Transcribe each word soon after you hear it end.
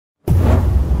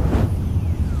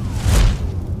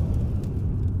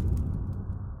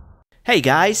Hey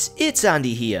guys, it's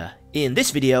Andy here. In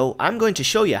this video, I'm going to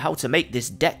show you how to make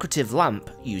this decorative lamp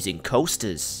using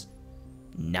coasters.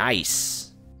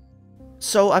 Nice!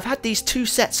 So I've had these two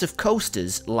sets of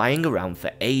coasters lying around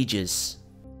for ages.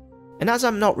 And as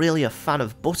I'm not really a fan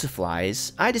of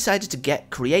butterflies, I decided to get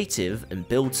creative and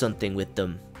build something with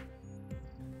them.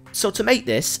 So to make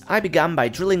this, I began by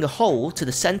drilling a hole to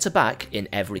the centre back in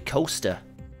every coaster.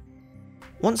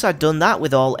 Once I'd done that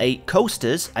with all 8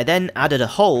 coasters, I then added a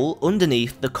hole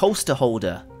underneath the coaster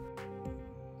holder.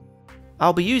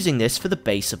 I'll be using this for the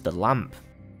base of the lamp.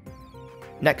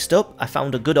 Next up, I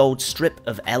found a good old strip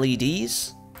of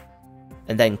LEDs,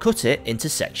 and then cut it into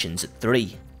sections at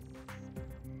 3.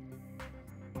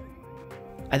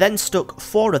 I then stuck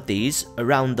 4 of these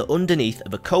around the underneath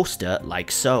of a coaster like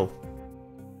so.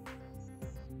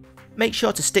 Make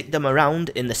sure to stick them around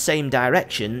in the same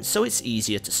direction so it's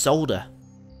easier to solder.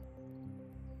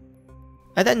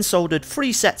 I then soldered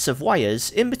 3 sets of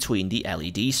wires in between the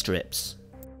LED strips.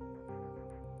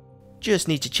 Just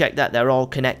need to check that they're all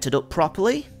connected up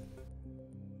properly.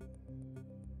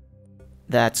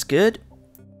 That's good.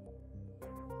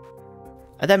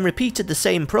 I then repeated the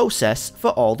same process for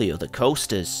all the other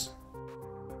coasters.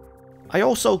 I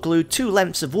also glued 2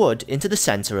 lengths of wood into the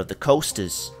centre of the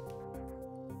coasters.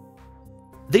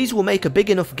 These will make a big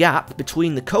enough gap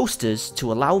between the coasters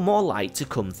to allow more light to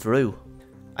come through.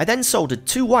 I then soldered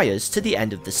 2 wires to the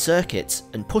end of the circuit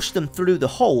and pushed them through the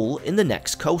hole in the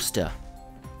next coaster.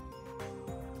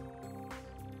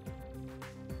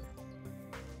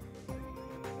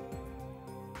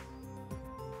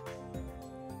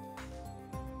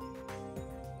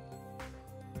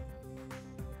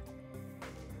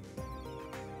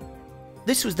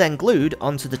 This was then glued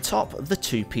onto the top of the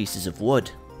 2 pieces of wood.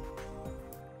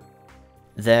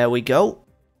 There we go.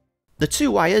 The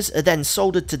 2 wires are then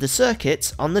soldered to the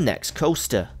circuit on the next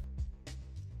coaster.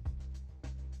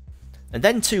 And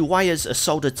then 2 wires are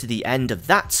soldered to the end of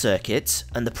that circuit,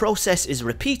 and the process is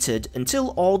repeated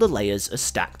until all the layers are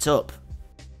stacked up.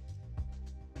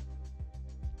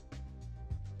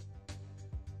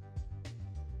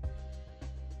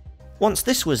 Once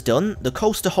this was done, the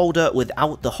coaster holder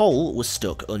without the hole was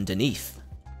stuck underneath.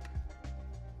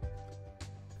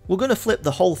 We're going to flip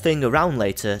the whole thing around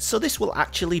later, so this will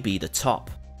actually be the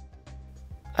top.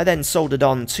 I then soldered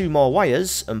on 2 more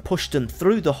wires and pushed them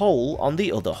through the hole on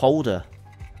the other holder.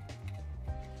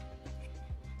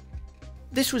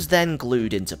 This was then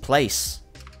glued into place.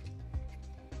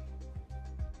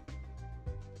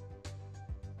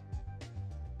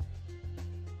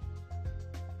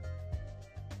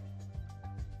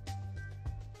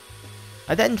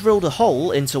 I then drilled a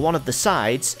hole into one of the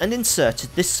sides and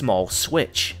inserted this small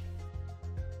switch.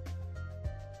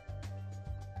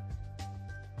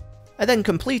 I then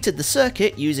completed the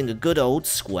circuit using a good old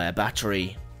square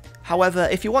battery. However,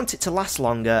 if you want it to last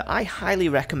longer, I highly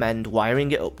recommend wiring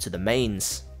it up to the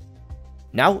mains.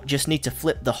 Now, just need to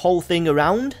flip the whole thing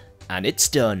around, and it's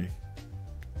done.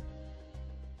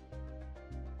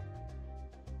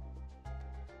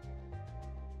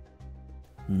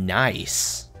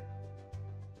 Nice.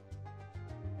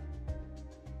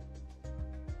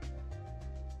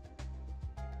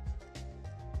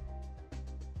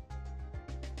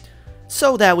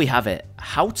 So there we have it,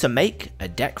 how to make a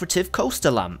decorative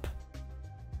coaster lamp.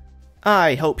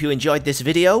 I hope you enjoyed this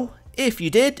video. If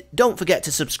you did, don't forget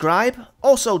to subscribe.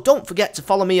 Also, don't forget to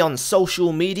follow me on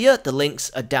social media, the links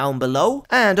are down below.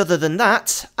 And other than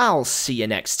that, I'll see you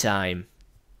next time.